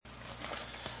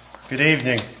Good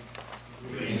evening.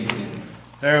 Good evening.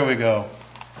 There we go.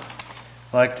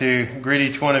 I'd like to greet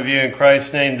each one of you in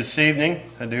Christ's name this evening.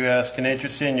 I do ask an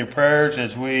interest in your prayers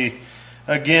as we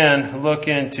again look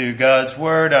into God's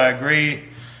Word. I agree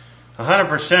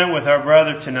 100% with our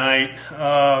brother tonight.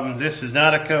 This is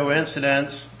not a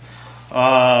coincidence.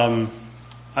 I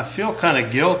feel kind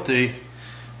of guilty,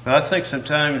 but I think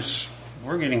sometimes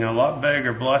we're getting a lot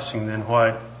bigger blessing than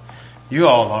what you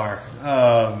all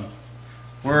are.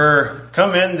 We're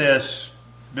come in this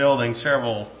building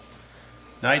several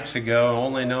nights ago,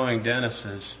 only knowing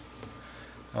Dennis's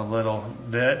a little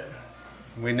bit.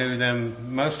 We knew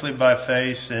them mostly by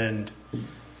face, and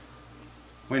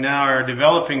we now are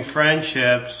developing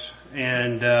friendships,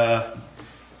 and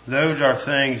those are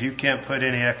things you can't put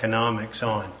any economics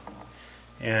on.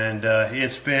 And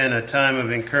it's been a time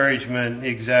of encouragement,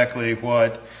 exactly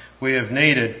what we have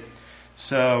needed.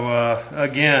 So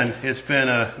again, it's been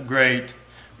a great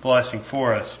blessing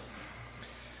for us.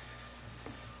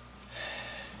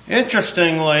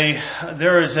 Interestingly,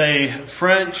 there is a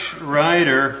French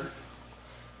writer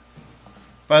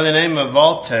by the name of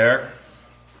Voltaire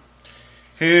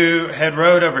who had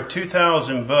wrote over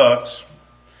 2,000 books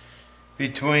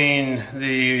between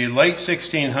the late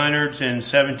 1600s and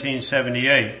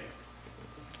 1778.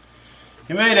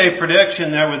 He made a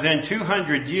prediction that within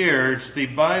 200 years, the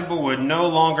Bible would no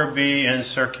longer be in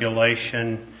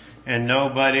circulation and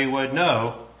nobody would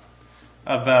know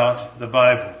about the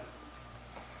Bible.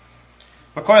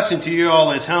 My question to you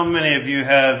all is, how many of you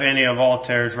have any of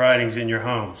Voltaire's writings in your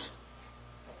homes?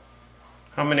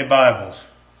 How many Bibles?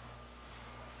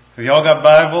 Have you all got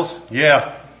Bibles?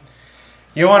 Yeah.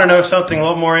 You want to know something a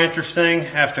little more interesting?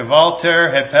 After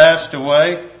Voltaire had passed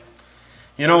away,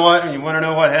 you know what? You want to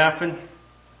know what happened?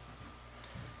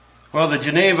 Well, the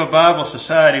Geneva Bible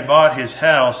Society bought his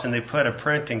house and they put a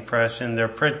printing press in their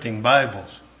printing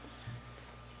Bibles.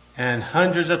 And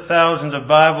hundreds of thousands of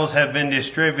Bibles have been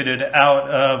distributed out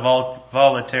of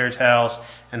Voltaire's house,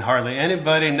 and hardly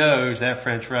anybody knows that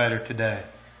French writer today.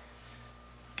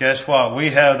 Guess what?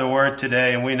 We have the Word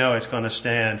today, and we know it's going to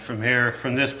stand from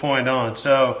this point on.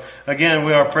 So, again,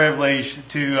 we are privileged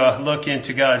to look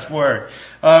into God's Word.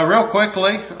 Real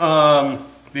quickly,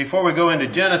 before we go into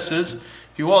Genesis,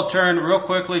 if you will turn real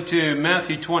quickly to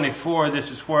Matthew 24.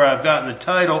 This is where I've gotten the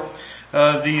title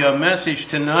of the message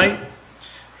tonight.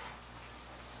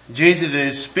 Jesus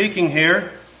is speaking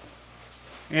here,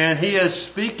 and he is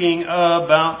speaking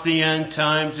about the end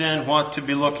times and what to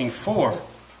be looking for.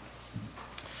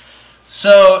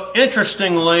 So,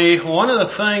 interestingly, one of the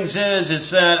things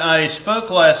is that I spoke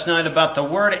last night about the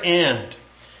word "and."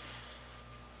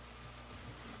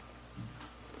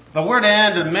 The word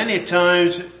 "and" many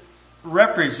times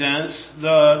represents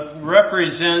the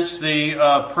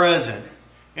present.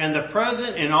 And the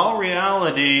present, in all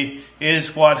reality,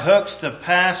 is what hooks the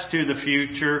past to the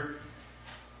future.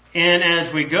 And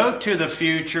as we go to the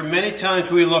future, many times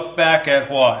we look back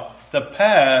at what? The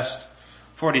past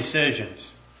for decisions.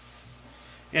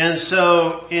 And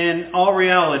so, in all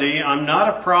reality, I'm not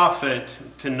a prophet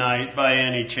tonight by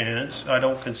any chance. I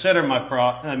don't consider me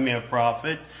a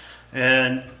prophet.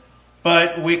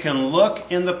 But we can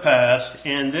look in the past,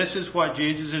 and this is what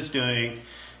Jesus is doing,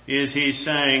 is he's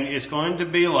saying it's going to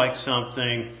be like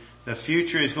something, the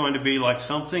future is going to be like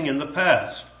something in the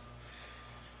past.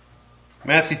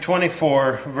 Matthew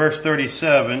 24, verse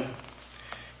 37,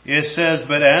 it says,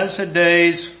 but as the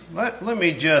days, let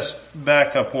me just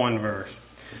back up one verse.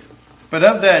 But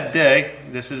of that day,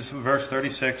 this is verse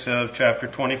 36 of chapter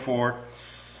 24,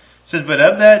 says, but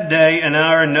of that day and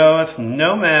hour knoweth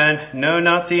no man, no,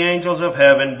 not the angels of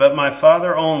heaven, but my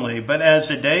Father only. But as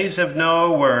the days of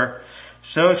Noah were,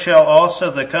 so shall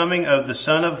also the coming of the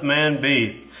Son of Man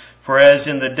be. For as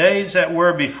in the days that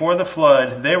were before the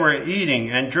flood, they were eating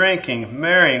and drinking,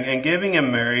 marrying and giving in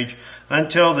marriage,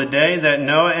 until the day that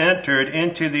Noah entered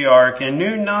into the ark, and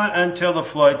knew not until the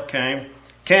flood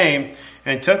came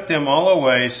and took them all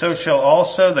away, so shall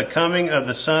also the coming of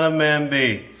the Son of Man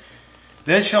be.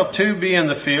 Then shall two be in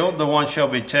the field, the one shall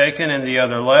be taken and the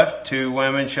other left. Two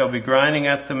women shall be grinding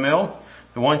at the mill,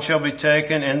 the one shall be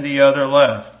taken and the other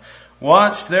left.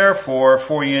 Watch therefore,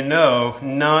 for you know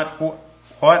not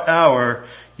what hour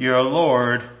your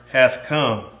Lord hath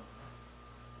come.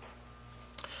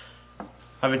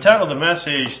 I've entitled the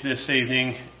message this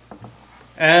evening,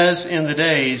 As in the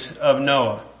Days of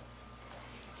Noah.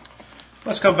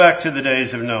 Let's go back to the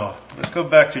days of Noah. Let's go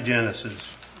back to Genesis.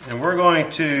 And we're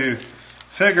going to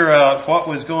figure out what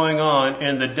was going on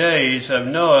in the days of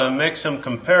Noah and make some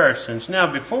comparisons. Now,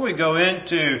 before we go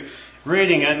into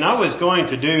reading it, and I was going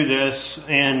to do this,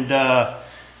 and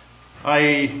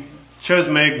I Shows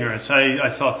my ignorance. I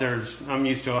thought I'm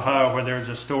used to Ohio where there's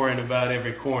a store in about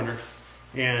every corner.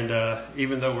 And,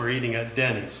 even though we're eating at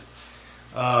Denny's,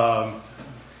 I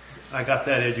got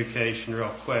that education real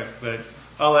quick, but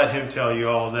I'll let him tell you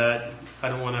all that. I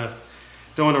don't want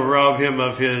to rob him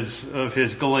of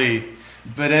his glee.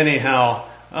 But anyhow,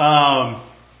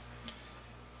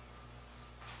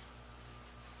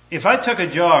 if I took a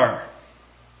jar,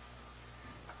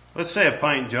 let's say a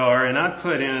pint jar, and I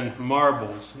put in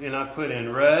marbles, and I put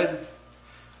in red,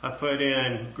 I put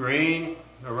in green,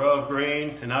 a row of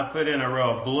green, and I put in a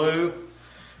row of blue,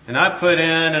 and I put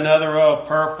in another row of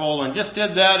purple, and just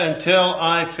did that until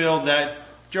I filled that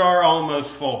jar almost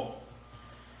full.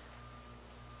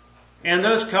 And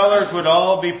those colors would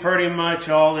all be pretty much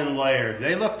all in layered.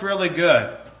 They looked really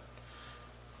good.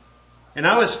 And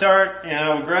I would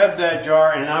grab that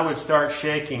jar and I would start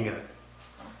shaking it.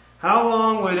 How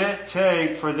long would it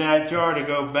take for that jar to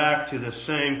go back to the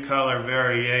same color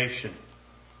variation?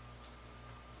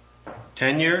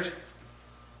 10 years?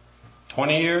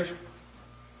 20 years?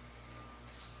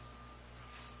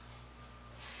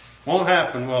 Won't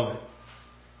happen, will it?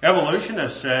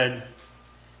 Evolutionists said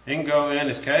it can go in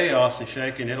as chaos and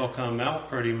shake and it'll come out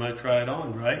pretty much right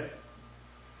on, right?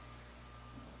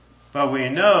 But we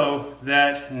know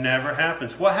that never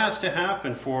happens. What has to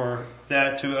happen for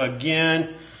that to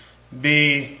again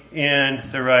be in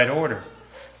the right order?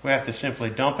 We have to simply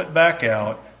dump it back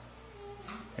out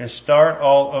and start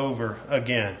all over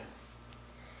again.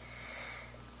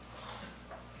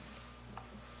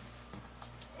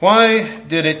 Why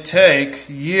did it take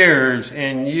years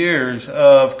and years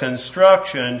of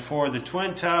construction for the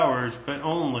Twin Towers, but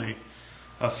only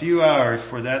a few hours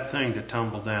for that thing to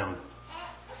tumble down?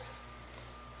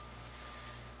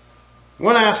 I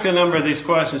want to ask a number of these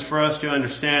questions for us to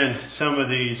understand some of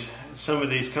these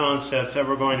concepts that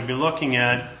we're going to be looking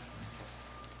at.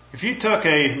 If you took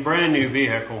a brand new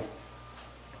vehicle,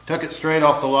 took it straight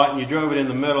off the lot and you drove it in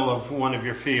the middle of one of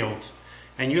your fields,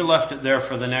 and you left it there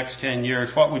for the next 10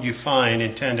 years, what would you find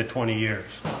in 10 to 20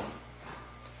 years?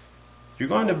 You're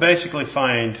going to basically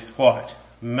find what?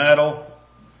 Metal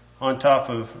on top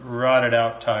of rotted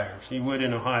out tires. You would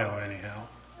in Ohio anyhow.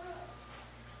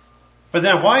 But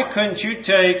then why couldn't you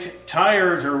take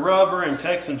tires or rubber and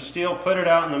take some steel, put it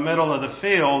out in the middle of the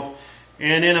field,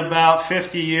 and in about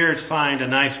 50 years find a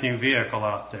nice new vehicle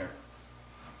out there?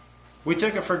 We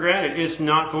take it for granted. It's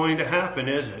not going to happen,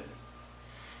 is it?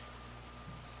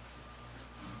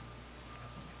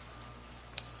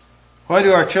 Why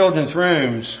do our children's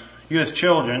rooms, you as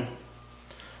children,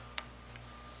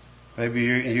 maybe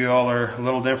you all are a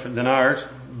little different than ours,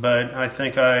 but I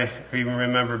think I even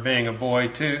remember being a boy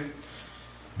too.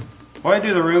 Why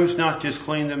do the rooms not just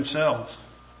clean themselves?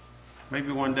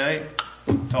 Maybe one day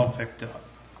it's all picked up.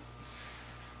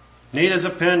 Neat as a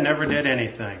pin, never did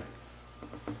anything.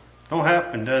 Don't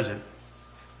happen, does it?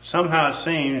 Somehow it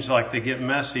seems like they get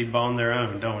messy on their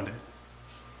own, don't it?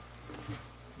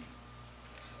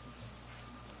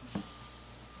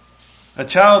 A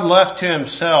child left to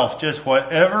himself, just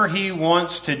whatever he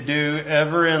wants to do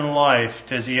ever in life,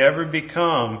 does he ever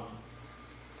become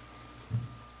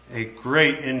a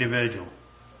great individual?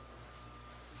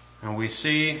 And we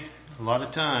see a lot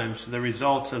of times the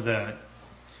results of that.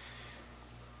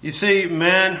 You see,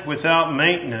 man without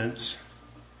maintenance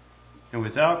and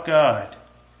without God,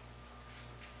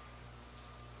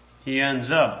 he ends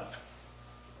up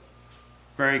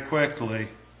very quickly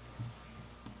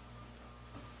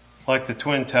like the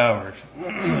Twin Towers.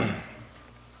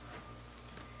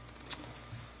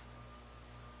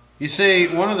 You see,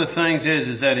 one of the things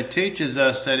is that it teaches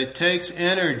us that it takes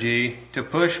energy to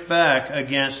push back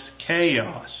against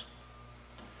chaos.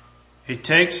 It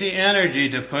takes the energy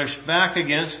to push back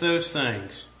against those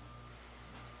things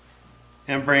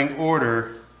and bring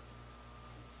order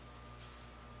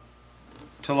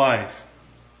to life.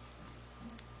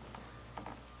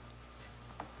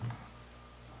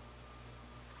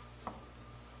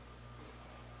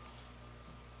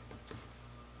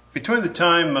 Between the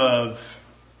time of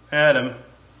Adam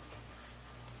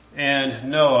and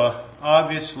Noah,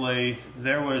 obviously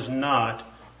there was not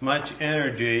much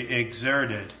energy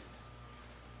exerted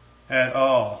at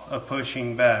all of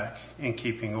pushing back and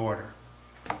keeping order.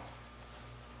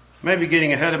 Maybe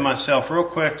getting ahead of myself real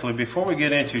quickly before we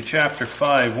get into chapter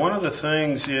 5. One of the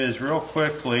things is real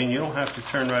quickly, and you don't have to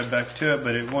turn right back to it,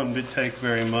 but it wouldn't take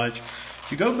very much.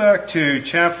 If you go back to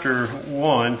chapter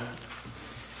 1,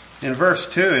 in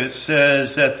verse 2 it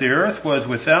says that the earth was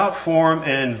without form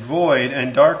and void,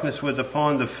 and darkness was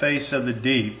upon the face of the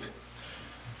deep.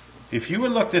 If you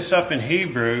would look this up in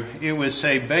Hebrew, it would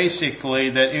say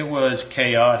basically that it was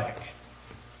chaotic.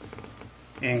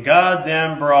 And God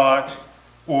then brought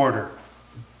order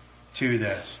to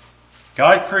this.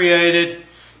 God created,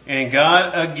 and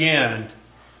God again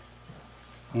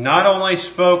not only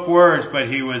spoke words, but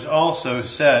he was also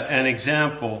set an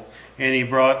example, and he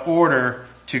brought order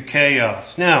to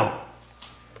chaos. Now,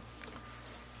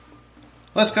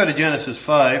 let's go to Genesis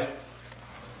 5.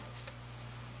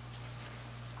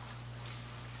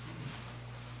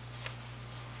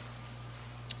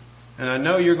 And I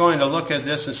know you're going to look at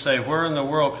this and say, where in the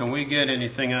world can we get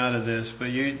anything out of this?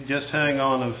 But you just hang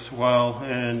on a while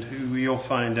and you'll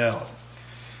find out.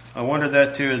 I wondered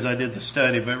that too as I did the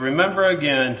study. But remember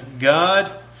again,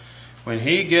 God, when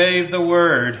he gave the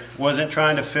word, wasn't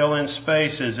trying to fill in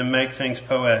spaces and make things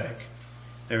poetic.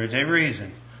 There is a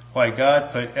reason why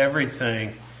God put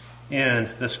everything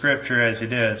in the scripture as he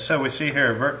did. So we see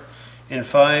here in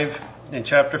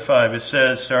chapter 5, it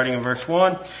says, starting in verse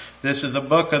 1, this is the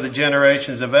book of the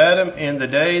generations of Adam. In the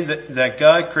day that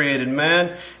God created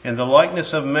man, in the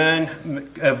likeness of man,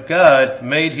 of God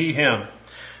made he him.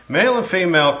 Male and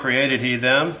female created he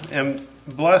them, and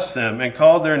blessed them, and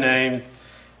called their name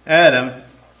Adam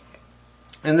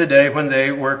in the day when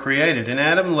they were created. And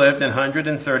Adam lived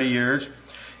 130 years,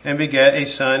 and begat a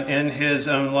son in his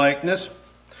own likeness,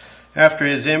 after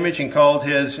his image, and called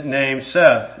his name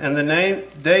Seth. And the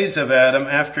days of Adam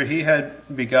after he had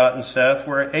begotten Seth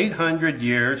were 800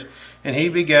 years, and he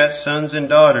begat sons and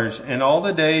daughters. And all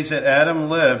the days that Adam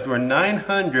lived were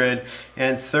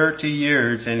 930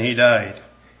 years, and he died.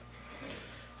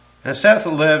 And Seth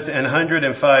lived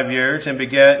 105 years, and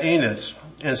begat Enos.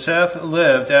 And Seth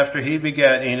lived after he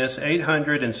begat Enos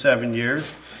 807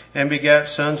 years, and begat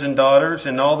sons and daughters,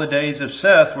 and all the days of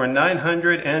Seth were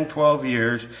 912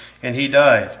 years, and he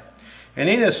died. And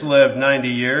Enos lived 90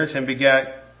 years, and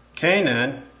begat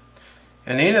Canaan.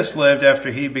 And Enos lived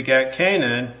after he begat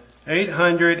Canaan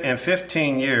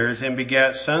 815 years, and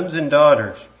begat sons and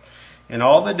daughters. And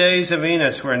all the days of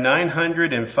Enos were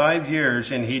 905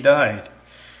 years, and he died.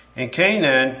 And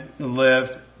Canaan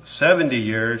lived 70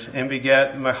 years, and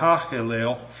begat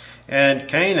Mahalalel. And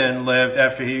Canaan lived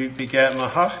after he begat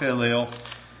Mahalalel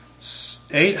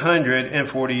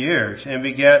 840 years, and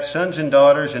begat sons and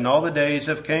daughters, and all the days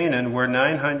of Canaan were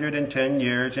 910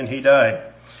 years, and he died.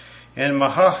 And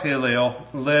Mahalalel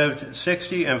lived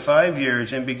 65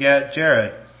 years, and begat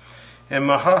Jared. And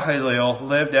Mahalalel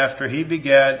lived after he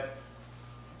begat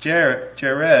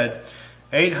Jared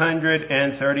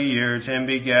 830 years, and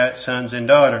begat sons and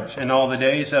daughters. And all the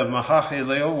days of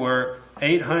Mahalalel were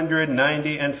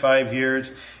 895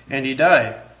 years, and he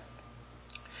died.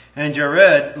 And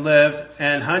Jared lived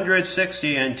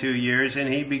 162 years,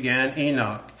 and he began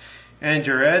Enoch. And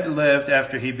Jared lived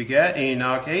after he begat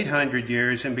Enoch 800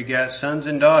 years, and begat sons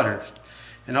and daughters.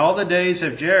 And all the days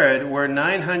of Jared were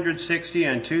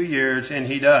 962 years, and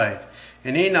he died.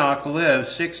 And Enoch lived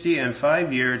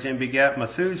 65 years, and begat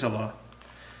Methuselah.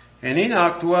 And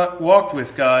Enoch walked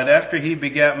with God after he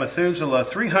begat Methuselah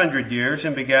 300 years,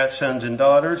 and begat sons and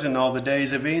daughters. And all the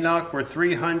days of Enoch were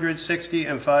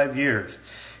 365 years.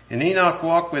 And Enoch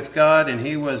walked with God, and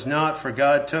he was not, for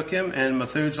God took him. And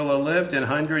Methuselah lived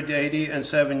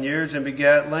 187 years, and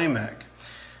begat Lamech.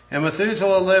 And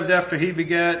Methuselah lived after he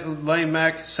begat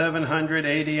Lamech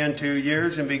 782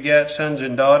 years, and begat sons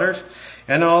and daughters.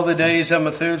 And all the days of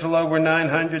Methuselah were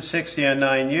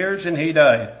 969 years, and he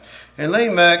died. And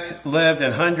Lamech lived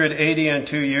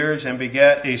 182 years, and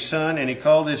begat a son, and he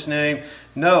called his name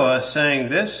Noah, saying,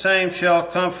 this same shall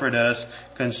comfort us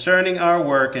concerning our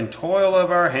work and toil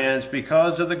of our hands,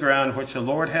 because of the ground which the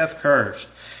Lord hath cursed.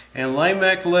 And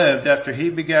Lamech lived after he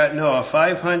begat Noah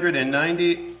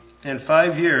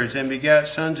 595 years, and begat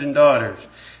sons and daughters.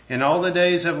 And all the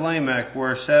days of Lamech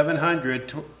were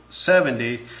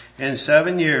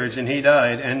 777 years, and he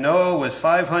died. And Noah was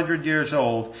 500 years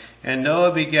old. And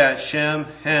Noah begat Shem,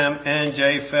 Ham, and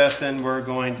Japheth. And we're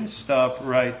going to stop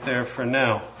right there for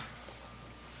now.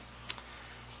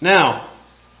 Now,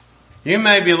 you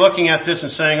may be looking at this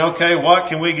and saying, okay, what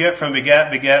can we get from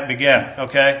begat,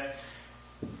 okay?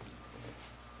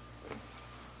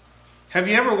 Have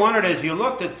you ever wondered, as you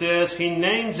looked at this, he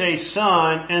names a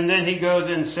son, and then he goes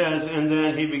and says, and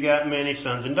then he begat many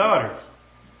sons and daughters.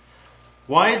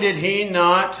 Why did he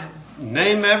not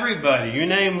name everybody? You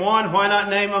name one, why not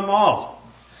name them all?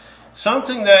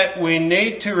 Something that we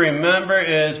need to remember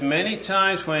is many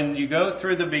times when you go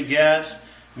through the begats,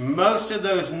 most of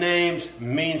those names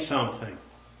mean something.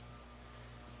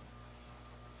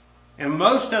 And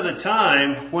most of the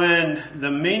time when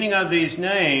the meaning of these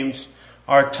names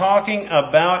are talking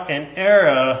about an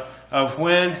era of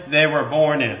when they were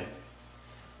born in.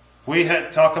 We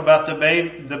talk about the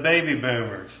baby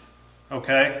boomers,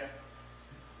 okay?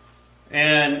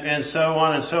 and so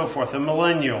on and so forth, the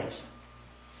millennials.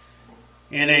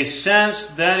 In a sense,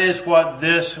 that is what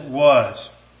this was.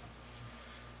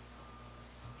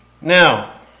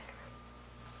 Now,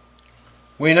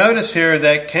 we notice here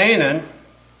that Canaan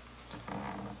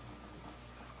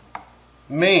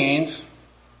means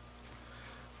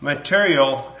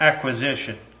material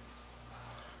acquisition,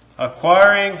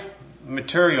 acquiring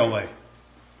materially.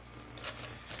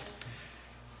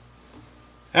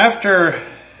 After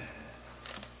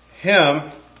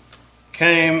him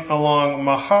came along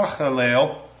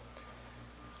Mahalalel,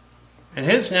 and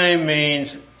his name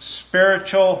means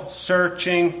spiritual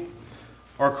searching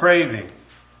or craving.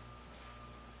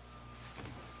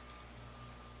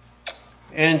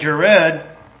 And Jared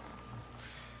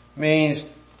means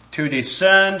to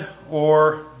descend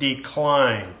or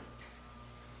decline.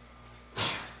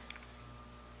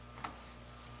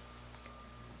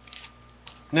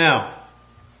 Now,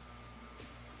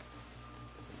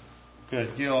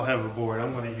 good, you all have a board.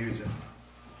 I'm going to use it.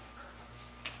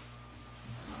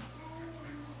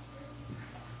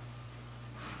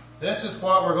 This is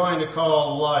what we're going to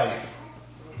call life.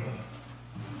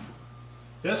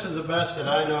 This is the best that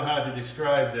I know how to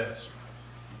describe this.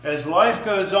 As life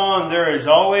goes on, there is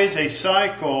always a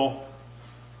cycle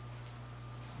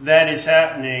that is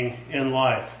happening in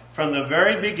life. From the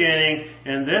very beginning,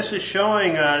 and this is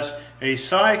showing us a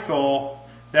cycle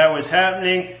that was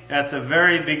happening at the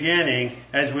very beginning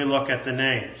as we look at the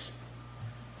names.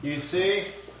 You see,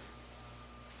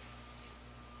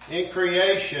 in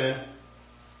creation,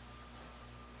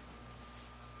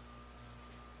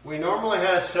 we normally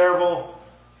have several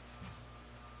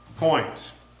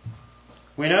points.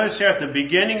 We notice here at the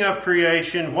beginning of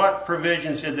creation, what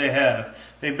provisions did they have?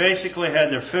 They basically had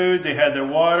their food, they had their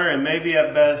water, and maybe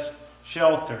at best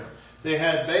shelter. They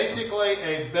had basically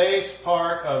a base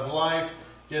part of life,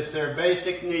 just their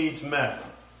basic needs met.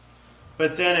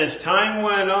 But then as time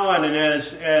went on and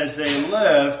as they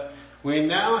lived, we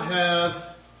now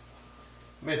have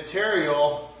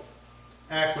material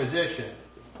acquisition.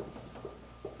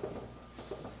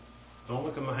 Don't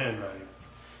look at my handwriting.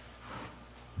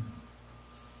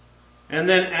 And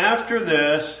then after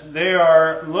this, they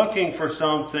are looking for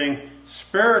something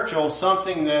spiritual,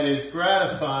 something that is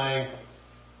gratifying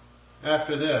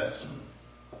after this.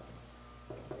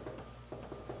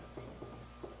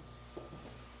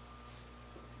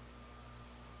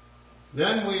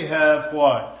 Then we have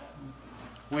what?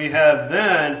 We have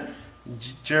then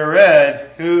Jared,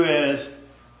 who is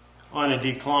on a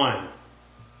decline.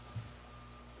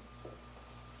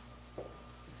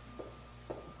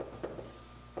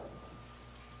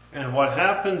 And what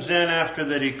happens then after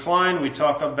the decline, we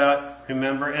talk about,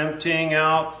 remember, emptying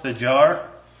out the jar.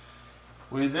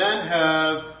 We then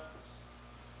have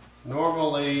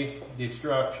normally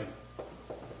destruction.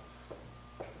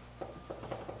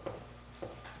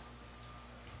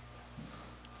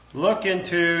 Look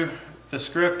into the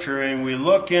scripture and we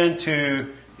look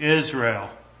into Israel.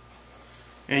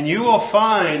 And you will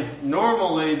find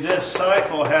normally this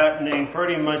cycle happening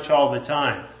pretty much all the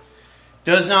time.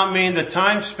 Does not mean the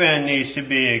time span needs to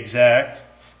be exact,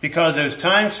 because those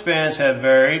time spans have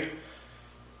varied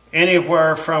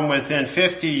anywhere from within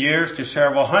 50 years to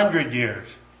several hundred years.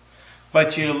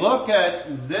 But you look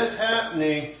at this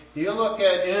happening, you look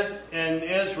at it in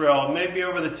Israel, maybe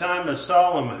over the time of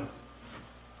Solomon,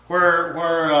 where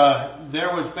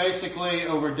there was basically,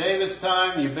 over David's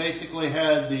time, you basically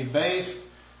had the base,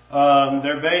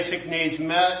 their basic needs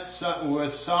met.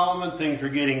 With Solomon, things were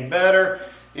getting better.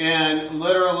 And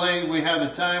literally, we have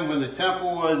a time when the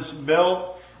temple was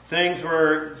built. Things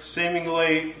were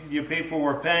seemingly, you people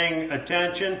were paying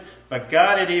attention. But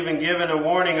God had even given a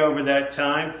warning over that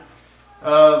time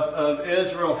of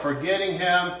Israel forgetting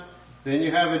Him. Then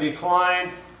you have a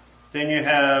decline. Then you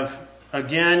have,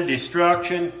 again,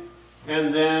 destruction.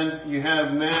 And then you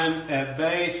have men at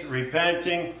base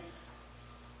repenting.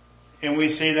 And we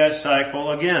see that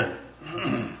cycle again.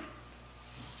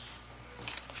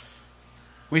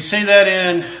 We see that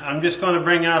I'm just going to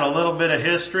bring out a little bit of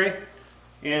history.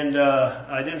 And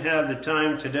I didn't have the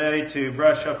time today to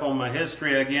brush up on my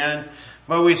history again.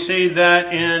 But we see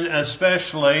that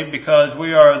especially because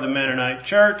we are the Mennonite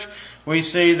Church, we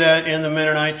see that in the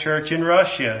Mennonite Church in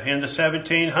Russia in the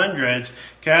 1700s.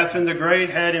 Catherine the Great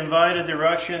had invited the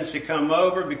Russians to come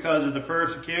over because of the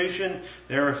persecution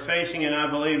they were facing, and I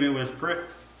believe it was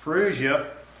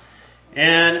Prussia.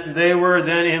 And they were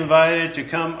then invited to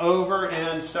come over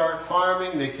and start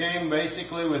farming. They came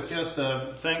basically with just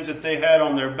the things that they had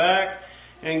on their back.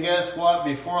 And guess what?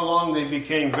 Before long they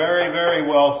became very, very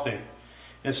wealthy.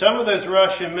 And some of those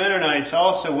Russian Mennonites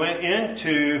also went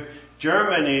into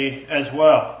Germany as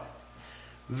well.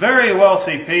 very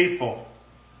wealthy people.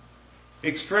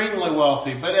 Extremely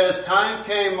wealthy. But as time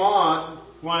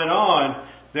went on,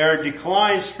 their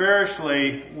decline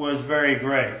spiritually was very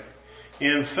great.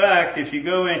 In fact, if you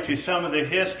go into some of the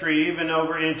history, even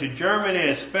over into Germany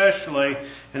especially,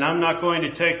 and I'm not going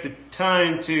to take the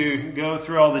time to go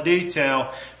through all the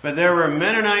detail, but there were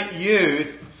Mennonite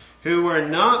youth who were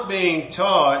not being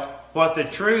taught what the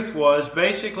truth was,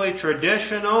 basically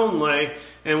tradition only,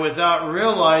 and without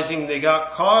realizing they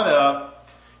got caught up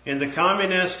in the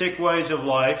communistic ways of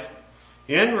life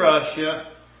in Russia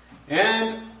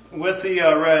and with the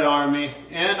Red Army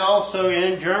and also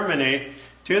in Germany,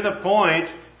 to the point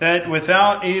that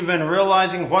without even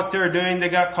realizing what they're doing, they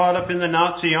got caught up in the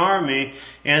Nazi army,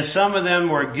 and some of them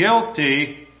were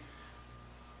guilty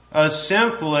of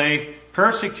simply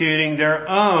persecuting their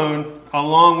own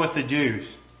along with the Jews.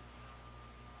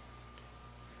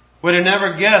 Would have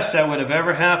never guessed that would have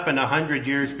ever happened 100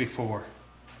 years before.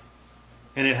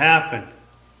 And it happened.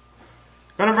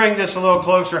 I'm going to bring this a little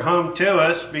closer home to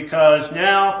us, because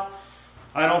now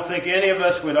I don't think any of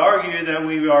us would argue that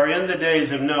we are in the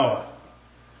days of Noah.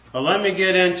 But let me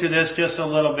get into this just a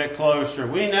little bit closer.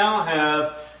 We now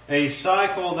have a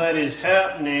cycle that is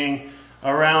happening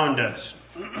around us.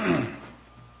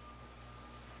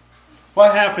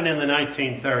 What happened in the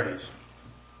 1930s?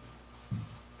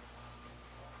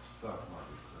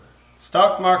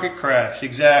 Stock market crash,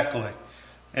 exactly.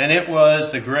 And it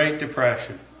was the Great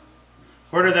Depression.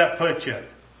 Where did that put you?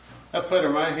 That put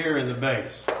them right here in the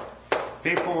base.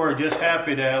 People were just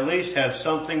happy to at least have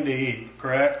something to eat,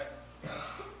 correct?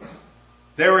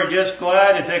 They were just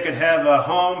glad if they could have a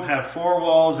home, have four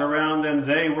walls around them.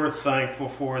 They were thankful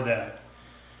for that.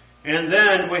 And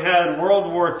then we had World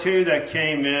War II that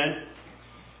came in.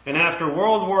 And after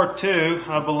World War II,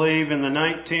 I believe in the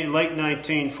late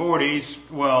 1940s,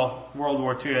 well, World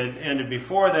War II had ended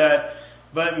before that,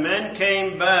 but men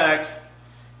came back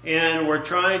and were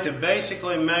trying to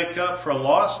basically make up for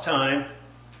lost time.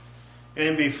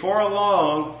 And before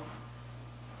long,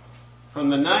 from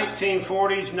the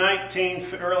 1940s,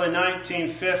 early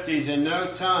 1950s, in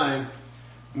no time,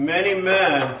 many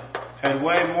men had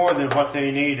way more than what they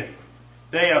needed.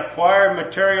 They acquired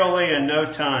materially in no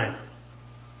time.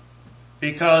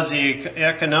 Because the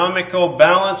economical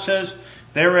balances,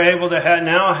 they were able to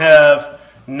now have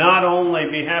not only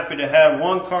be happy to have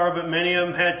one car, but many of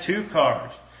them had two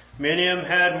cars. Many of them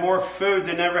had more food.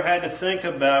 They never had to think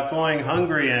about going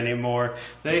hungry anymore.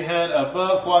 They had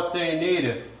above what they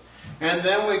needed. And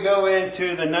then we go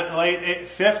into the late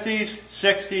 50s,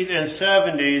 60s, and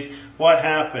 70s. What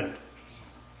happened?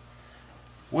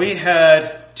 We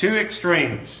had two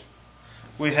extremes.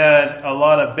 We had a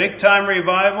lot of big time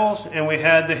revivals, and we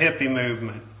had the hippie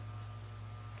movement.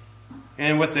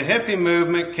 And with the hippie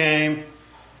movement came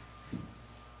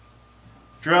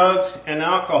drugs and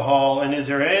alcohol. And is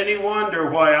there any wonder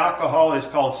why alcohol is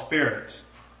called spirits?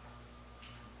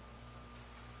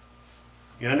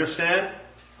 You understand?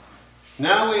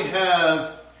 Now we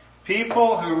have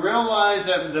people who realize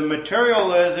that the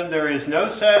materialism, there is no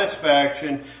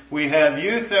satisfaction. We have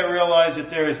youth that realize that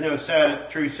there is no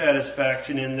true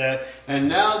satisfaction in that. And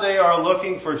now they are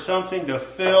looking for something to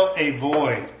fill a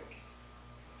void.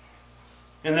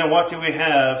 And then what do we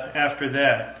have after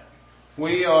that?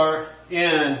 We are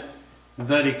in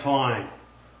the decline.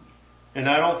 And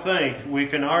I don't think we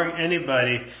can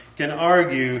anybody can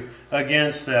argue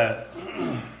against that.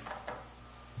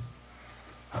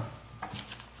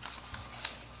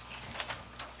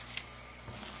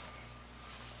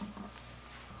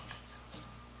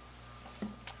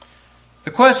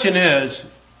 The question is,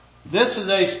 this is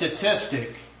a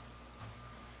statistic.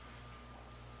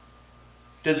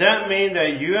 Does that mean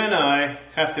that you and I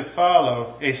have to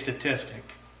follow a statistic?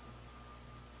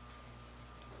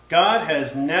 God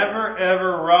has never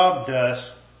ever robbed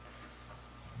us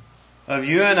of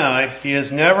you and I. He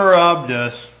has never robbed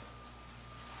us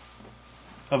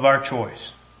of our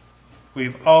choice.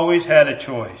 We've always had a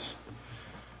choice.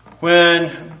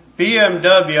 When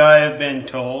BMW, I have been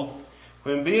told,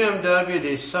 when BMW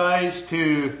decides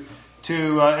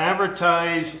to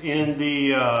advertise in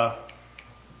the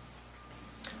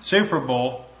Super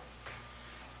Bowl,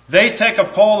 they take a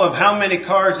poll of how many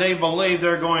cars they believe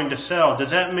they're going to sell. Does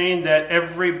that mean that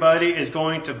everybody is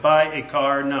going to buy a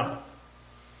car? No.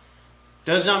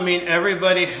 Does not mean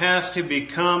everybody has to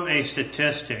become a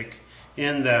statistic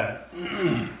in that.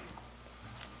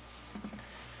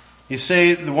 You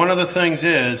see, one of the things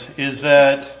is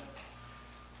that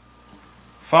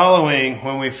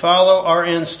when we follow our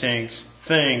instincts,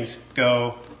 things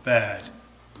go bad.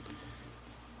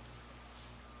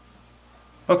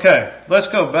 Okay, let's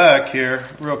go back here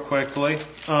real quickly.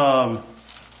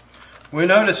 we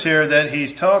notice here that he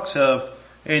talks of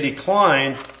a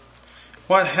decline.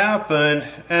 What happened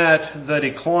at the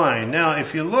decline? Now,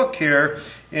 if you look here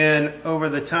over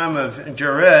the time of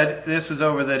Jared, this was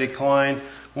over the decline.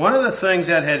 One of the things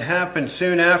that had happened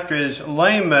soon after is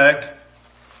Lamech.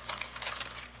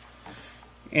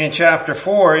 In chapter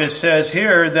 4, it says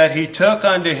here that he took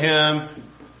unto him,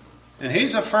 and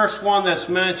he's the first one that's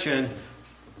mentioned,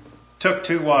 took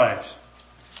 2 wives.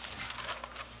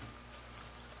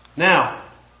 Now,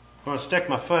 I'm going to stick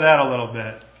my foot out a little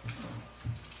bit.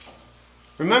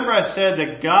 Remember I said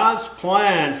that God's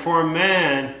plan for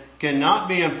man cannot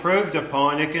be improved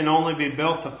upon, it can only be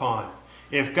built upon.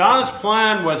 If God's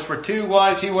plan was for 2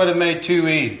 wives, he would have made 2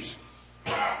 Eves.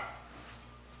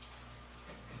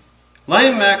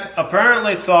 Lamech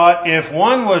apparently thought if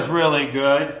 1 was really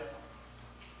good,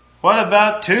 what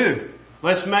about 2?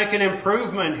 Let's make an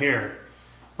improvement here.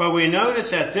 But we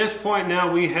notice at this point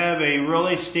now we have a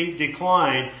really steep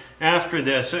decline after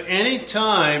this. So any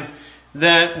time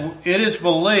that it is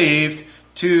believed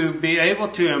to be able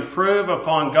to improve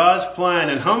upon God's plan,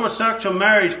 and homosexual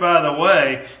marriage, by the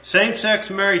way, same-sex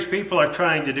marriage, people are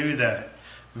trying to do that.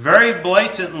 Very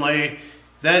blatantly,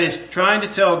 that is trying to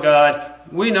tell God,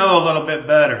 we know a little bit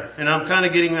better. And I'm kind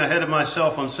of getting ahead of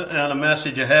myself on a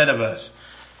message ahead of us.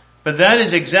 But that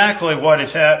is exactly what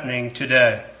is happening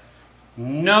today.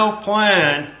 No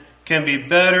plan can be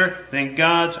better than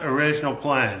God's original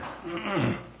plan.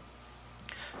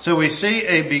 So we see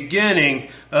a beginning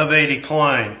of a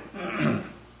decline.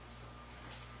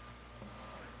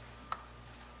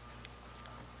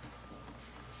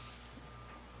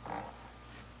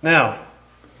 Now,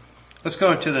 let's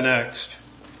go into the next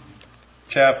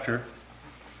chapter.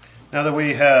 Now that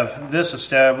we have this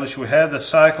established, we have the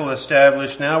cycle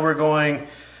established, now we're going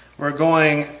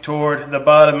toward the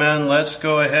bottom end. Let's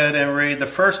go ahead and read the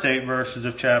first 8 verses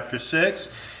of chapter 6.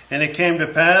 And it came to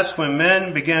pass when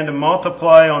men began to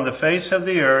multiply on the face of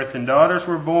the earth, and daughters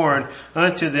were born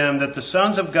unto them, that the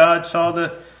sons of God saw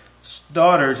the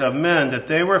daughters of men, that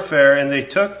they were fair, and they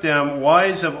took them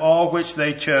wives of all which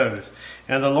they chose.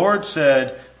 And the Lord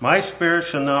said, My spirit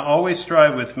shall not always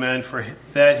strive with men, for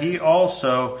that he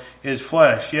also is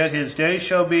flesh. Yet his days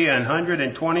shall be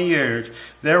 120 years.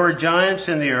 There were giants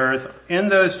in the earth in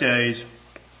those days,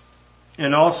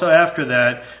 and also after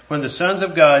that, when the sons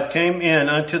of God came in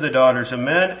unto the daughters of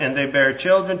men, and they bare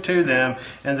children to them,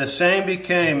 and the same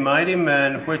became mighty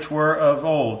men which were of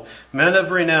old, men of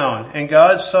renown. And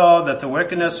God saw that the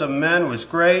wickedness of men was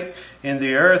great in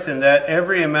the earth, and that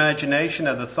every imagination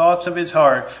of the thoughts of his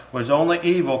heart was only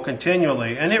evil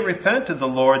continually. And it repented the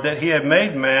Lord that he had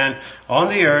made man on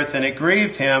the earth, and it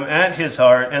grieved him at his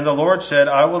heart. And the Lord said,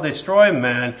 I will destroy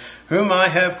man, whom I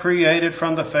have created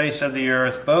from the face of the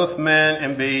earth, both man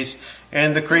and beast,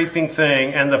 and the creeping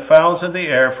thing, and the fowls of the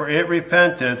air, for it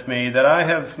repenteth me that I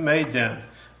have made them.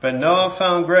 But Noah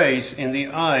found grace in the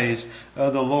eyes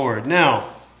of the Lord. Now,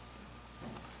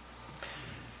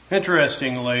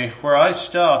 interestingly, where I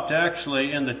stopped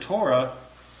actually in the Torah,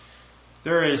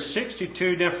 there is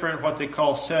 62 different what they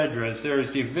call sedras.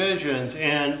 There's divisions,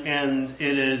 and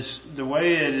it is, the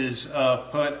way it is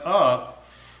put up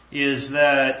is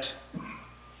that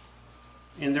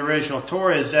in the original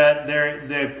Torah is that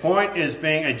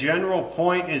a general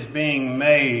point is being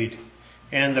made.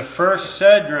 And the first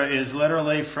Sedra is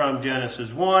literally from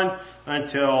Genesis 1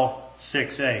 until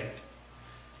 6:8.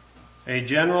 A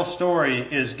general story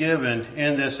is given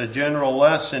in this, a general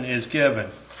lesson is given.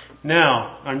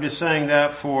 Now, I'm just saying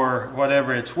that for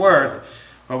whatever it's worth,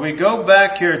 but we go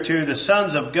back here to the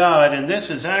sons of God, and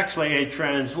this is actually a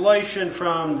translation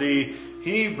from the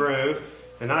Hebrew.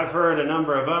 And I've heard a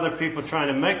number of other people trying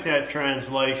to make that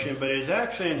translation, but it's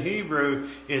actually in Hebrew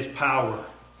is power.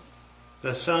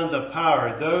 The sons of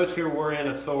power, those who were in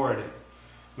authority.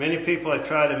 Many people have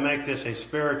tried to make this a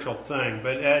spiritual thing,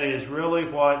 but that is really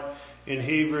what, in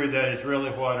Hebrew, that is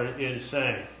really what it is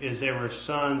saying, is they were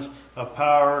sons of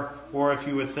power, or if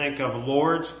you would think of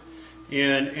lords,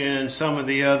 in some of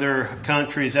the other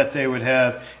countries that they would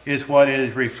have, is what it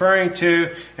is referring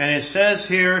to. And it says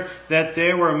here that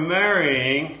they were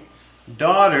marrying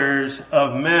daughters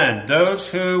of men, those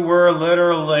who were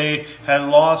literally had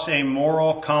lost a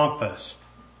moral compass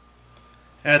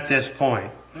at this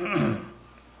point.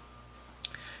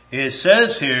 It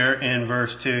says here in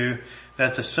verse 2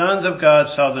 that the sons of God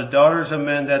saw the daughters of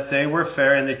men, that they were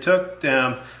fair, and they took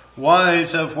them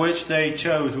wives of which they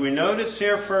chose. We notice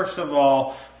here, first of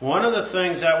all, one of the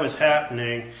things that was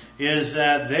happening is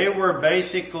that they were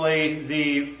basically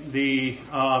the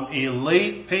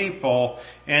elite people,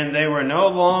 and they were no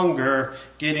longer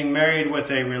getting married with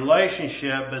a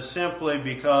relationship, but simply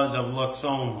because of looks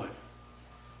only.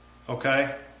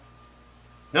 Okay?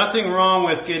 Nothing wrong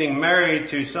with getting married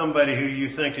to somebody who you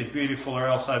think is beautiful, or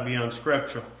else I'd be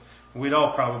unscriptural. We'd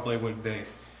all probably would be.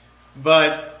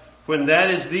 But when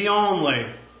that is the only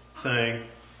thing,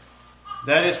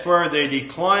 that is where the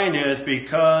decline is,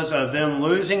 because of them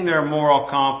losing their moral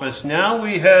compass. Now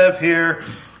we have here,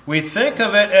 we think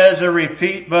of it as a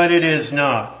repeat, but it is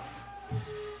not.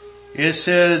 It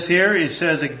says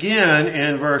again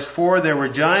in verse 4, there were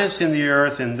giants in the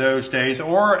earth in those days,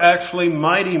 or actually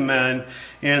mighty men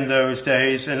in those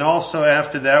days. And also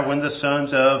after that, when the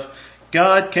sons of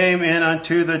God came in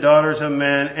unto the daughters of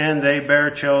men, and they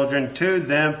bare children to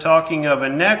them, talking of a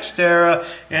next era.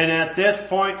 And at this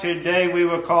point today, we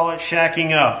would call it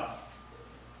shacking up.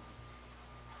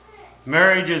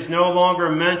 Marriage is no longer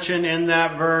mentioned in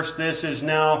that verse. This is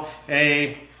now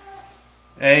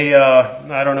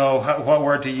I don't know what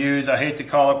word to use. I hate to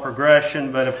call it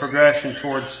progression, but a progression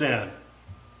towards sin.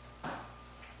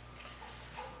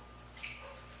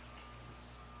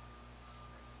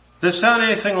 Does it sound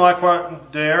anything like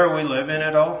the era we live in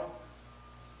at all?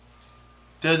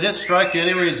 Does it strike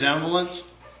any resemblance?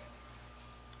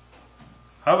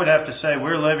 I would have to say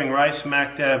we're living right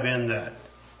smack dab in that.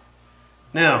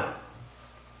 Now,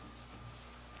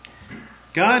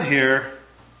 God here,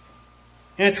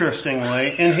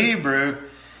 interestingly, in Hebrew,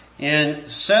 in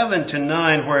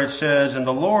 7-9, where it says, and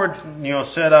the Lord,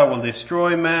 said, I will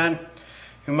destroy man,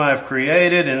 whom I have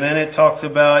created. And then it talks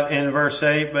about in verse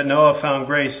 8, but Noah found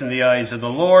grace in the eyes of the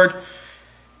Lord.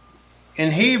 In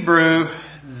Hebrew,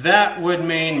 that would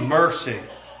mean mercy.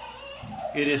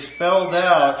 It is spelled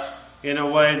out in a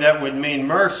way that would mean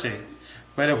mercy.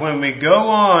 But when we go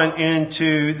on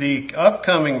into the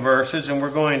upcoming verses, and we're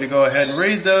going to go ahead and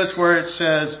read those, where it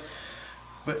says,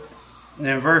 but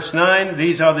in verse 9,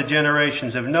 these are the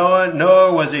generations of Noah.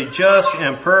 Noah was a just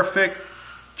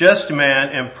man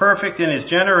and perfect in his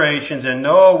generations, and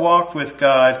Noah walked with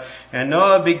God, and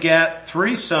Noah begat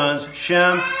 3 sons,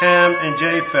 Shem, Ham, and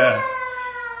Japheth.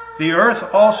 The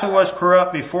earth also was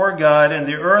corrupt before God, and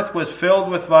the earth was filled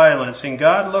with violence. And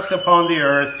God looked upon the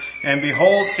earth, and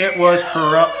behold, it was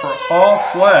corrupt, for all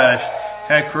flesh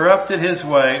had corrupted his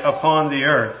way upon the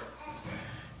earth.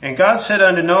 And God said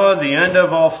unto Noah, the end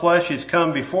of all flesh is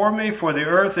come before me, for the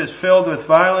earth is filled with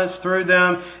violence through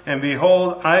them, and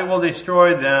behold, I will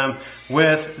destroy them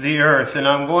with the earth. And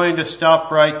I'm going to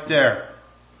stop right there.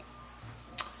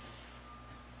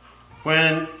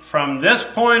 When from this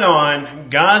point on,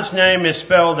 God's name is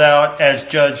spelled out as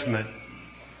judgment.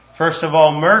 First of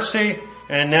all, mercy,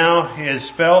 and now is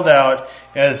spelled out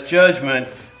as judgment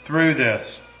through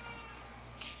this.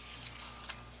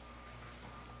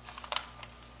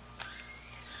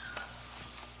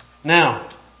 Now,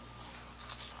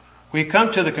 we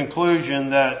come to the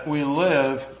conclusion that we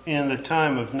live in the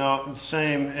time of Noah, the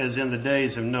same as in the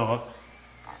days of Noah.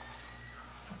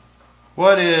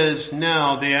 What is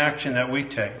now the action that we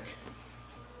take?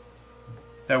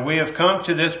 That we have come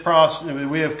to this process,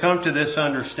 we have come to this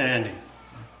understanding.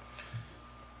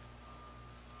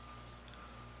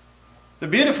 The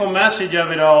beautiful message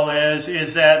of it all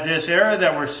is that this era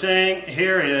that we're seeing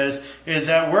here is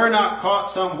that we're not caught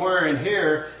somewhere in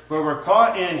here, but we're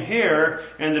caught in here.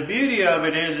 And the beauty of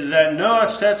it is that Noah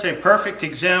sets a perfect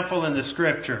example in the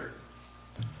scripture.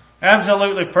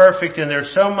 Absolutely perfect, and there's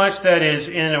so much that is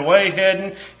in a way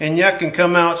hidden and yet can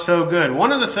come out so good.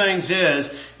 One of the things is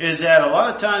that a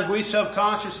lot of times we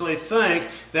subconsciously think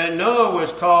that Noah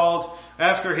was called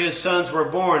after his sons were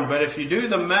born. But if you do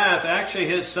the math, actually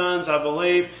his sons, I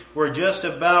believe, it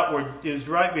was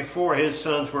right before his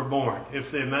sons were born,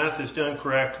 if the math is done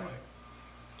correctly.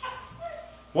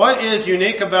 What is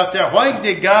unique about that? Why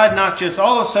did God not just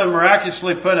all of a sudden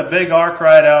miraculously put a big ark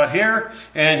right out here,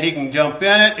 and he can jump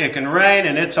in it can rain,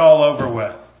 and it's all over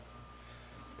with?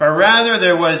 But rather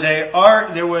there was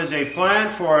a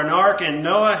plan for an ark, and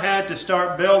Noah had to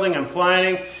start building and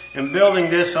planning and building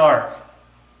this ark.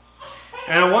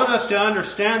 And I want us to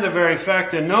understand the very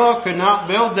fact that Noah could not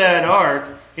build that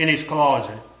ark in his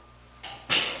closet.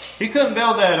 He couldn't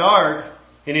build that ark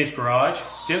in his garage.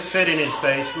 Didn't fit in his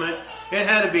basement. It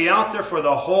had to be out there for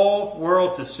the whole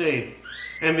world to see.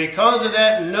 And because of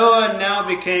that, Noah now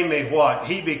became a what?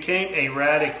 He became a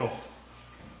radical.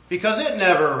 Because it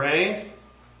never rained.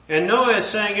 And Noah is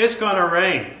saying it's going to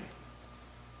rain.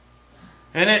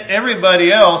 And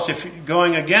everybody else, if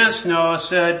going against Noah,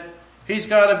 said he's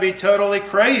got to be totally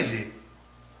crazy.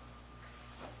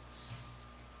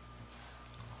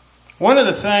 One of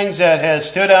the things that has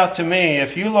stood out to me,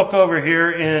 if you look over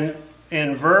here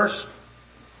in verse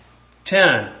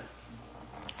 10,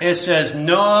 it says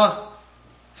Noah,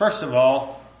 first of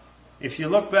all, if you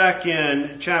look back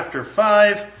in chapter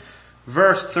 5,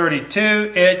 verse 32,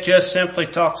 it just simply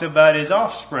talks about his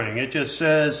offspring. It just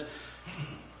says,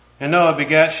 and Noah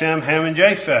begat Shem, Ham, and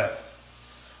Japheth.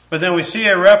 But then we see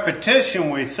a repetition,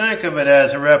 we think of it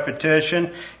as a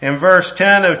repetition. In verse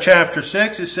 10 of chapter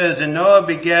 6, it says, and Noah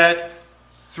begat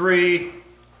 3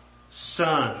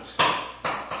 sons.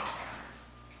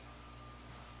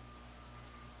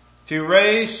 To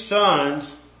raise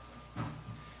sons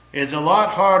is a lot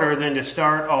harder than to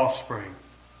start offspring.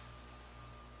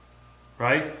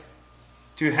 Right?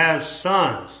 To have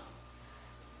sons,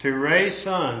 to raise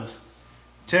sons,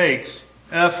 takes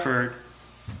effort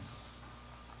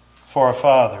for a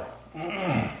father.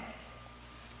 A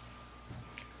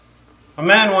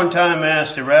man one time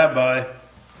asked a rabbi,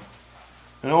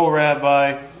 an old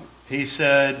rabbi, he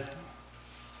said,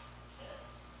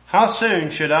 how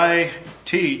soon should I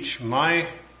teach my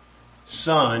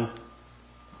son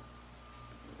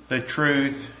the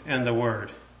truth and the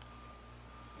word?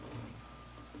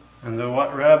 And the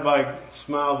rabbi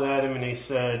smiled at him and he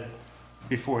said,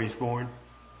 before he's born.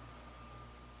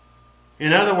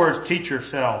 In other words, teach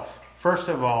yourself, first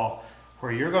of all,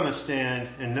 where you're going to stand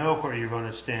and know where you're going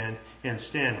to stand and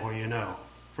stand where you know,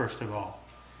 first of all.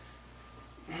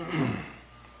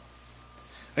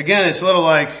 Again, it's a little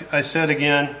like I said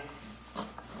again.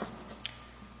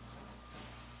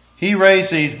 He raised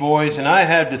these boys, and I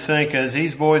had to think as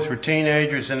these boys were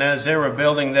teenagers and as they were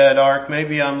building that ark,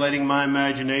 maybe I'm letting my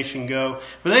imagination go,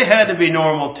 but they had to be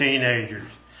normal teenagers.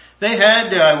 They had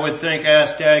to, I would think,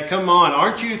 ask Dad, come on,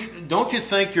 don't you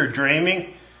think you're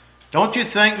dreaming? Don't you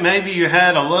think maybe you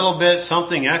had a little bit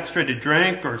something extra to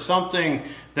drink or something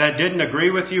that didn't agree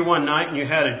with you one night and you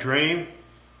had a dream?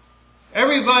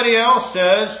 Everybody else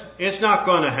says it's not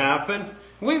going to happen.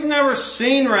 We've never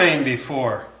seen rain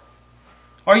before.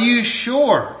 Are you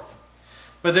sure?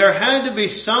 But there had to be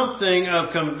something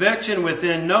of conviction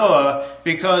within Noah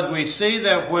because we see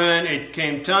that when it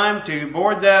came time to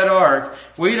board that ark,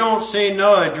 we don't see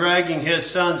Noah dragging his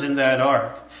sons in that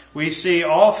ark. We see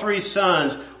all 3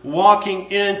 sons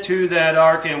walking into that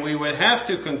ark, and we would have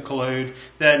to conclude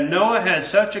that Noah had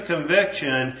such a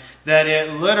conviction that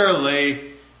it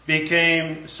literally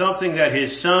became something that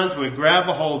his sons would grab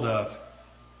a hold of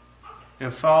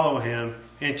and follow him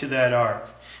into that ark.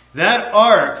 That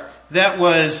ark that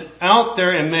was out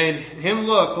there and made him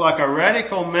look like a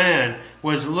radical man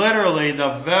was literally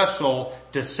the vessel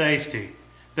to safety.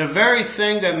 The very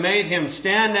thing that made him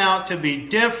stand out to be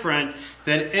different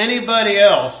than anybody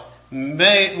else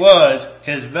was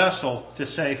his vessel to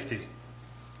safety.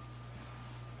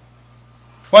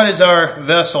 What is our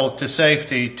vessel to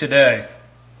safety today?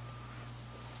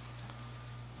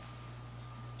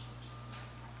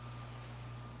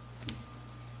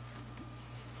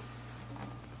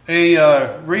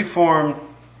 A Reformed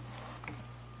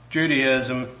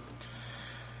Judaism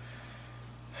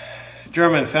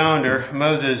German founder,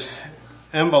 Moses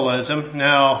Embolism.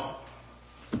 Now,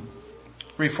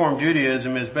 Reformed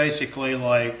Judaism is basically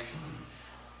like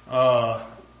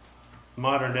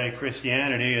modern day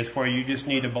Christianity, is where you just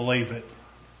need to believe it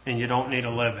and you don't need to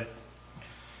live it.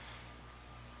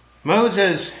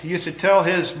 Moses used to tell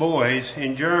his boys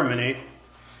in Germany,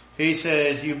 he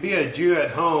says, you be a Jew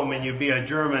at home and you be a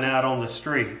German out on the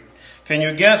street. Can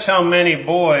you guess how many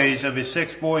boys of his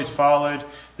 6 boys followed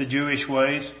the Jewish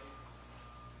ways?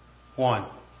 1.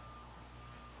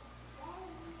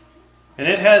 And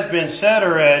it has been said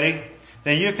already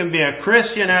that you can be a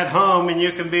Christian at home and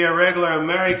you can be a regular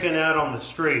American out on the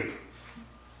street.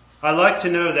 I'd like to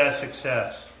know that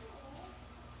success.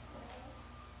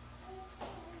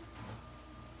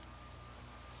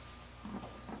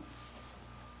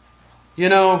 You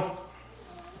know,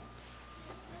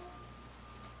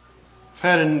 I've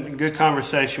had a good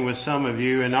conversation with some of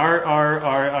you, and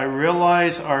I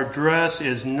realize our dress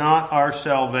is not our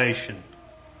salvation.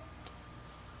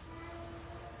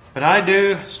 But I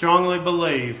do strongly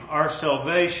believe our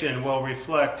salvation will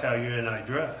reflect how you and I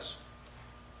dress.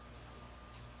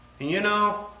 And you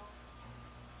know,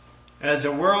 as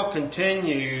the world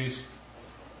continues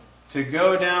to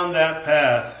go down that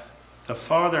path, the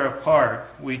farther apart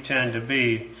we tend to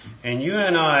be, and you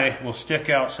and I will stick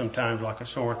out sometimes like a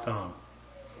sore thumb.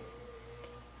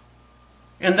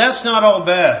 And that's not all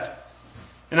bad.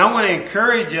 And I want to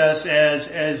encourage us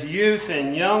as youth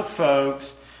and young folks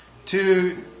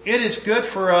it is good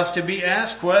for us to be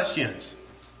asked questions.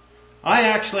 I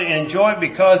actually enjoy it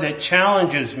because it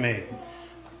challenges me.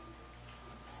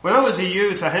 When I was a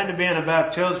youth, I had to be in a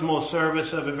baptismal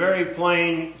service of a very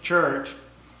plain church.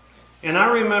 And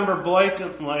I remember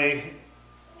blatantly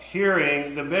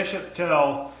hearing the bishop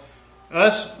tell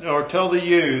us, or tell the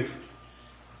youth,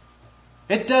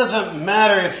 It doesn't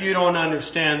matter if you don't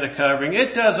understand the covering.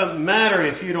 It doesn't matter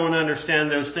if you don't understand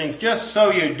those things, just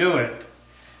so you do it.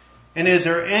 And is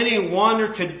there any wonder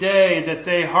today that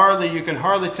you can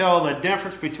hardly tell the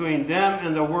difference between them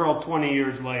and the world 20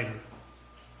 years later?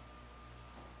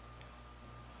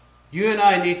 You and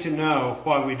I need to know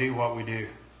why we do what we do.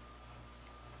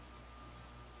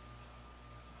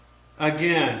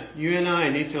 Again, you and I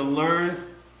need to learn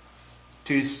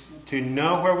to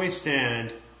know where we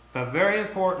stand, but very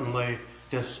importantly,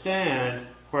 to stand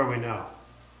where we know.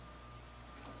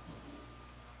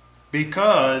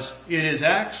 Because it is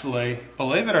actually,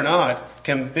 believe it or not,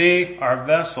 can be our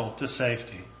vessel to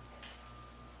safety.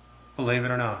 Believe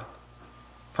it or not.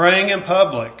 Praying in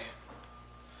public.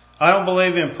 I don't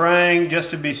believe in praying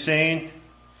just to be seen.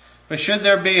 But should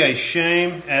there be a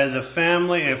shame as a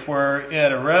family if we're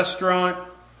at a restaurant?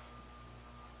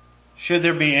 Should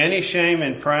there be any shame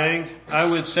in praying? I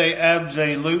would say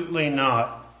absolutely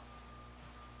not.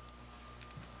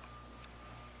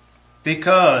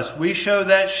 Because we show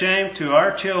that shame to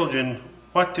our children,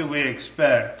 what do we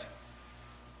expect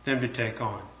them to take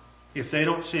on? If they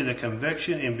don't see the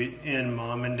conviction in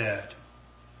mom and dad.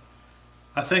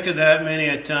 I think of that many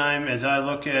a time as I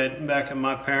look back at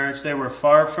my parents. They were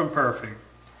far from perfect.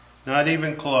 Not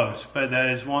even close. But that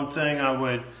is one thing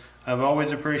I've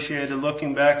always appreciated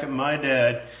looking back at my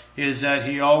dad, is that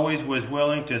he always was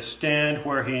willing to stand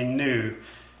where he knew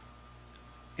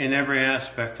in every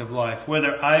aspect of life.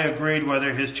 Whether I agreed,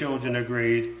 whether his children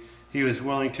agreed, he was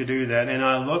willing to do that. And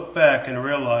I look back and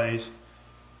realize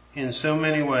in so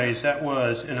many ways that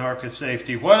was an ark of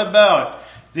safety. What about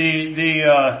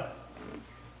the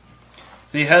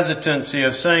hesitancy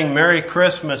of saying Merry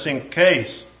Christmas in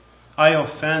case I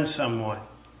offend someone?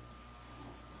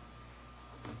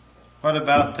 What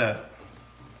about that?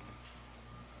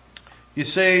 You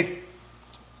see,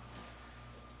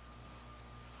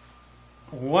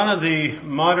 one of the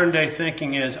modern day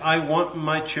thinking is, I want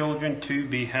my children to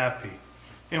be happy.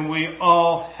 And we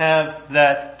all have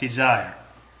that desire,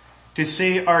 to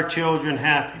see our children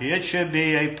happy. It should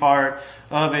be a part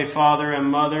of a father and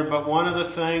mother, but one of the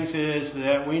things is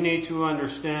that we need to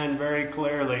understand very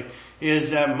clearly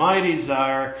is that my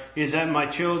desire is that my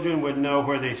children would know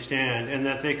where they stand and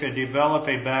that they could develop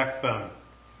a backbone.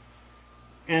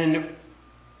 And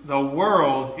the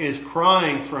world is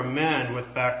crying for men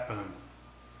with backbone.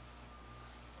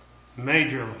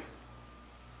 Majorly.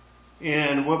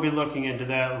 And we'll be looking into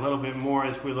that a little bit more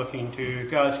as we look into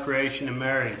God's creation and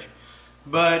marriage.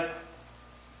 But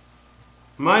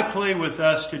my plea with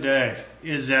us today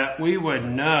is that we would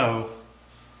know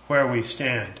where we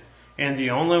stand. And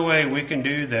the only way we can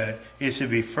do that is to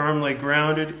be firmly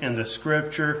grounded in the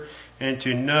Scripture and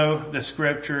to know the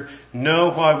Scripture, know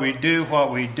why we do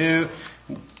what we do,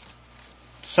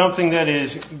 something that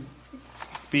is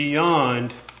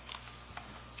beyond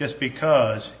just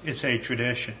because it's a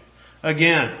tradition.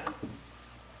 Again,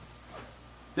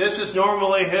 this is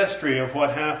normally history of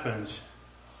what happens,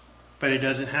 but it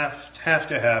doesn't have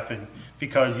to happen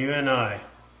because you and I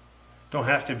don't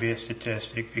have to be a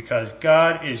statistic, because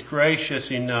God is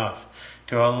gracious enough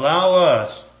to allow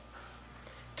us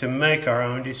to make our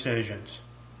own decisions.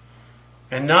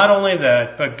 And not only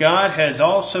that, but God has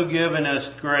also given us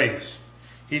grace.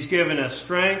 He's given us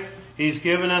strength. He's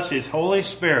given us His Holy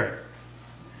Spirit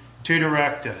to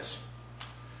direct us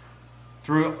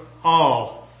through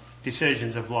all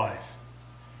decisions of life.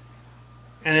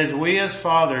 And as we as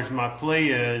fathers, my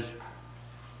plea is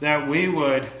that we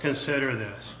would consider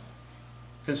this.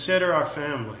 Consider our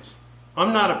families.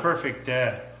 I'm not a perfect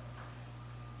dad.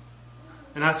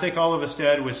 And I think all of us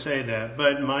dad would say that.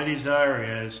 But my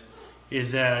desire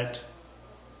is that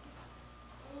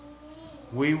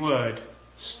we would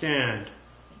stand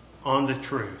on the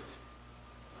truth.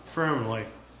 Firmly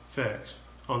fixed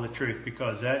on the truth,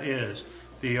 because that is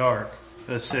the ark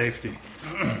of safety.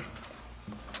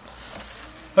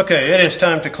 Okay, it is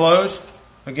time to close.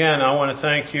 Again, I want to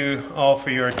thank you all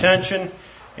for your attention,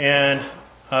 and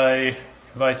I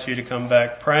invite you to come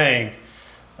back praying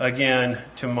again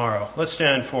tomorrow. Let's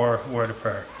stand for a word of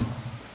prayer.